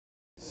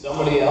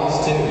Somebody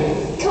else too.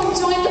 Come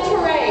join the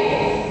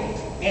parade.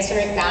 Mr.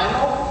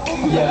 McDonald?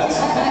 Yes.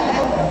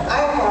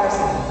 I'm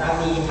Larson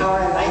from the Power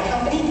and Light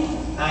Company.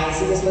 I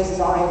see this place is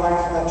already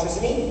wired for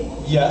electricity.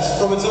 Yes,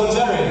 from its own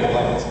generating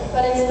plant.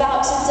 But it's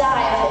about to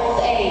die of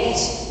old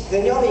age.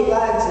 Then you'll be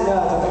glad to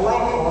know that the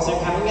light poles are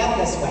coming up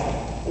this way.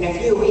 In a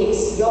few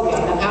weeks, you'll be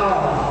on the power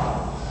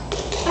line.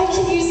 I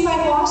can use my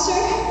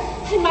washer,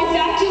 and my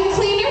vacuum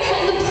cleaner,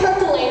 and the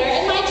percolator,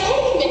 and my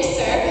cake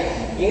mixer.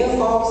 You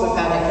folks have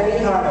had it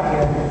pretty hard up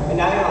here, and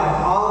now you'll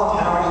have all the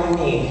power you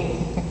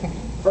need.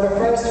 For the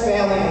first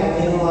family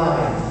in the new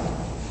line.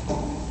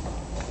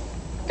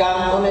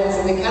 Compliments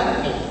of the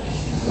company.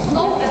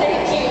 Oh,